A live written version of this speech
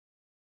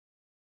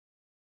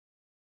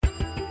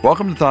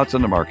Welcome to Thoughts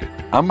on the Market.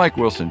 I'm Mike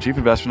Wilson, Chief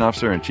Investment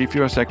Officer and Chief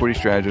U.S. Equity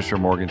Strategist for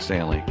Morgan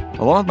Stanley.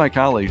 Along with my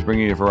colleagues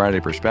bringing you a variety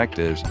of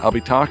perspectives, I'll be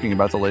talking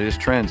about the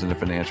latest trends in the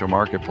financial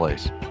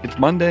marketplace. It's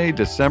Monday,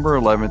 December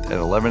 11th at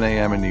 11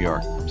 a.m. in New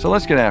York, so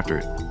let's get after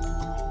it.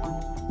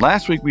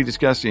 Last week, we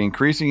discussed the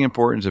increasing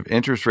importance of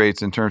interest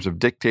rates in terms of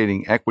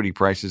dictating equity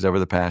prices over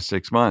the past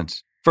 6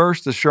 months.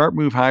 First, the sharp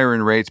move higher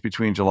in rates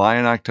between July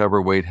and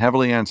October weighed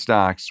heavily on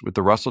stocks, with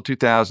the Russell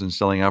 2000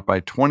 selling up by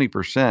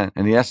 20%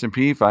 and the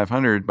S&P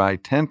 500 by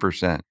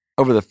 10%.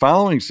 Over the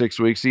following 6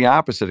 weeks, the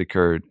opposite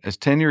occurred, as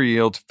 10-year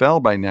yields fell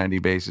by 90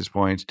 basis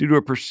points due to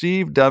a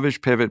perceived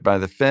dovish pivot by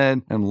the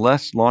Fed and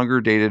less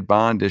longer-dated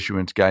bond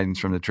issuance guidance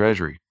from the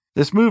Treasury.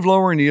 This move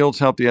lower in yields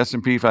helped the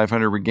S&P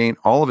 500 regain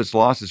all of its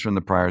losses from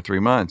the prior 3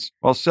 months,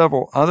 while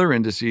several other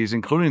indices,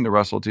 including the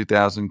Russell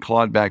 2000,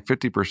 clawed back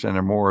 50%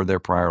 or more of their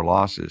prior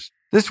losses.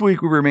 This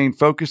week, we remain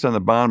focused on the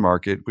bond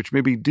market, which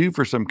may be due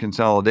for some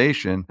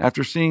consolidation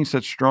after seeing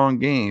such strong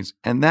gains,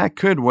 and that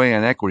could weigh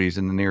on equities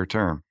in the near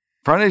term.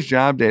 Friday's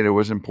job data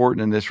was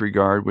important in this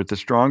regard, with the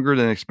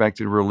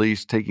stronger-than-expected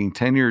release taking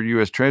 10-year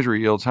U.S.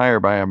 Treasury yields higher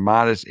by a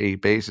modest 8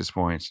 basis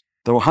points.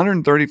 The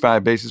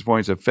 135 basis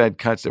points of Fed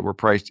cuts that were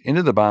priced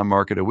into the bond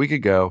market a week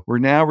ago were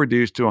now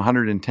reduced to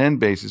 110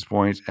 basis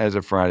points as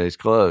of Friday's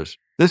close.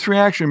 This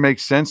reaction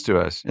makes sense to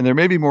us, and there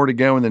may be more to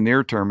go in the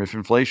near term if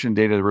inflation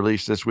data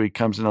released this week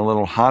comes in a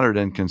little hotter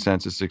than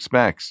consensus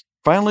expects.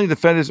 Finally, the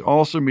Fed is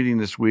also meeting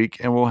this week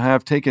and will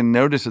have taken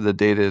notice of the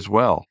data as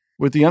well.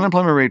 With the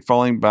unemployment rate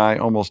falling by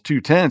almost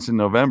 0.2 in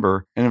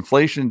November and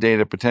inflation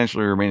data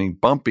potentially remaining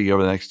bumpy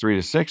over the next 3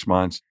 to 6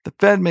 months, the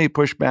Fed may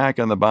push back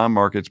on the bond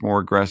market's more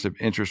aggressive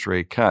interest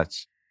rate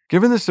cuts.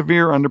 Given the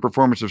severe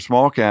underperformance of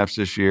small caps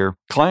this year,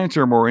 clients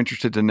are more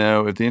interested to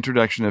know if the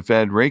introduction of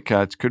Fed rate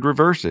cuts could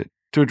reverse it.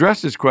 To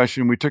address this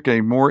question, we took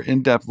a more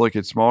in-depth look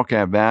at small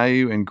cap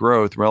value and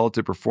growth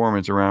relative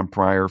performance around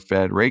prior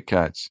Fed rate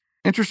cuts.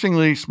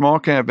 Interestingly, small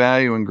cap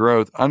value and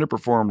growth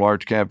underperformed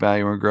large cap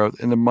value and growth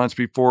in the months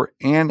before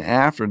and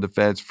after the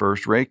Fed's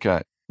first rate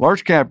cut.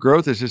 Large cap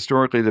growth is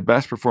historically the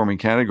best performing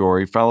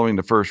category following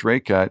the first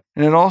rate cut,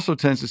 and it also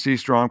tends to see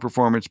strong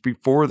performance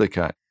before the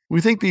cut.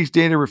 We think these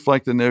data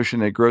reflect the notion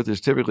that growth is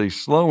typically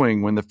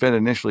slowing when the Fed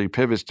initially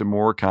pivots to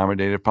more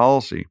accommodative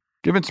policy.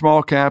 Given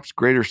small caps'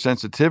 greater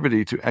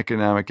sensitivity to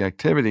economic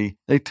activity,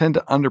 they tend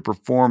to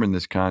underperform in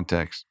this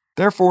context.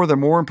 Therefore, the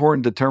more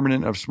important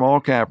determinant of small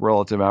cap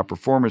relative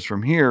outperformance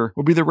from here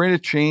will be the rate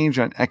of change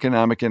on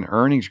economic and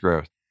earnings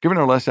growth. Given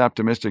our less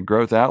optimistic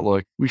growth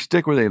outlook, we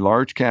stick with a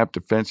large cap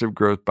defensive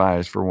growth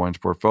bias for one's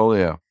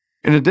portfolio.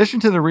 In addition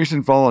to the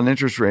recent fall in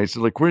interest rates, the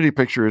liquidity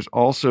picture has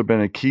also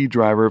been a key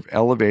driver of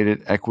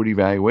elevated equity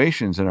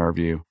valuations in our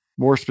view.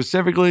 More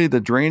specifically,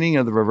 the draining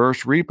of the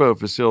reverse repo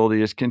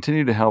facility has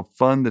continued to help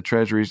fund the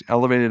Treasury's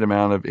elevated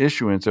amount of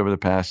issuance over the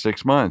past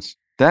 6 months.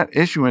 That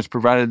issuance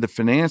provided the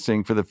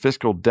financing for the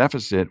fiscal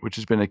deficit, which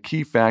has been a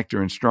key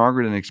factor in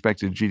stronger than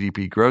expected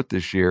GDP growth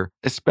this year,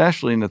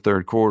 especially in the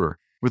third quarter.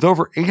 With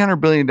over $800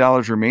 billion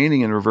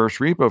remaining in the reverse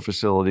repo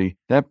facility,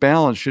 that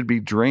balance should be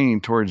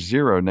drained towards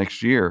zero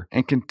next year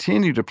and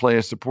continue to play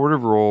a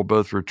supportive role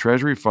both for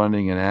Treasury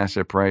funding and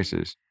asset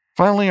prices.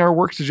 Finally, our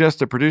work suggests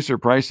the producer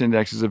price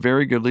index is a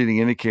very good leading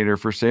indicator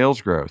for sales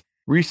growth.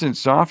 Recent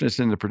softness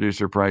in the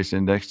producer price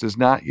index does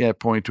not yet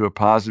point to a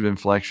positive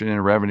inflection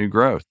in revenue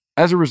growth.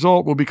 As a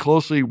result, we'll be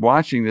closely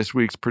watching this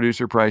week's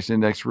producer price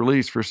index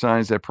release for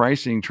signs that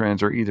pricing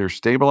trends are either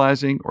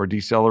stabilizing or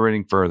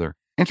decelerating further.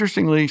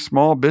 Interestingly,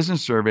 small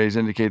business surveys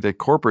indicate that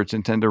corporates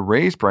intend to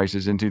raise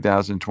prices in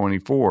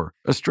 2024,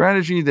 a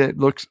strategy that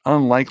looks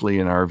unlikely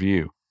in our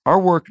view. Our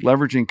work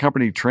leveraging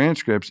company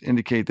transcripts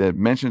indicate that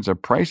mentions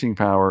of pricing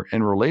power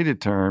and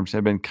related terms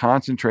have been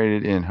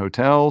concentrated in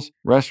hotels,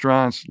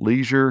 restaurants,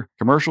 leisure,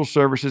 commercial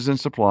services and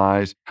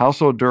supplies,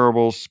 household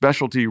durables,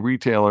 specialty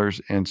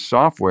retailers, and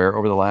software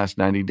over the last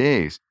 90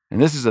 days.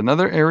 And this is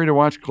another area to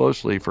watch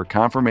closely for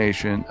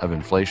confirmation of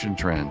inflation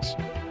trends.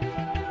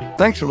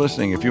 Thanks for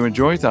listening. If you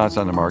enjoy Thoughts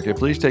on the Market,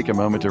 please take a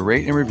moment to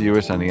rate and review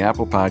us on the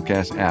Apple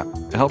Podcast app.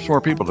 It helps more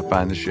people to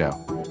find the show.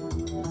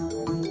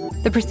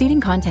 The preceding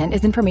content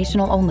is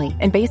informational only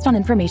and based on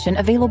information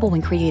available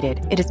when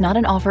created. It is not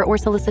an offer or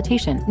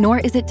solicitation, nor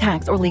is it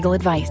tax or legal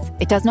advice.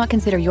 It does not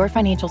consider your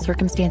financial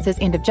circumstances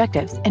and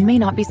objectives and may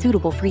not be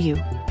suitable for you.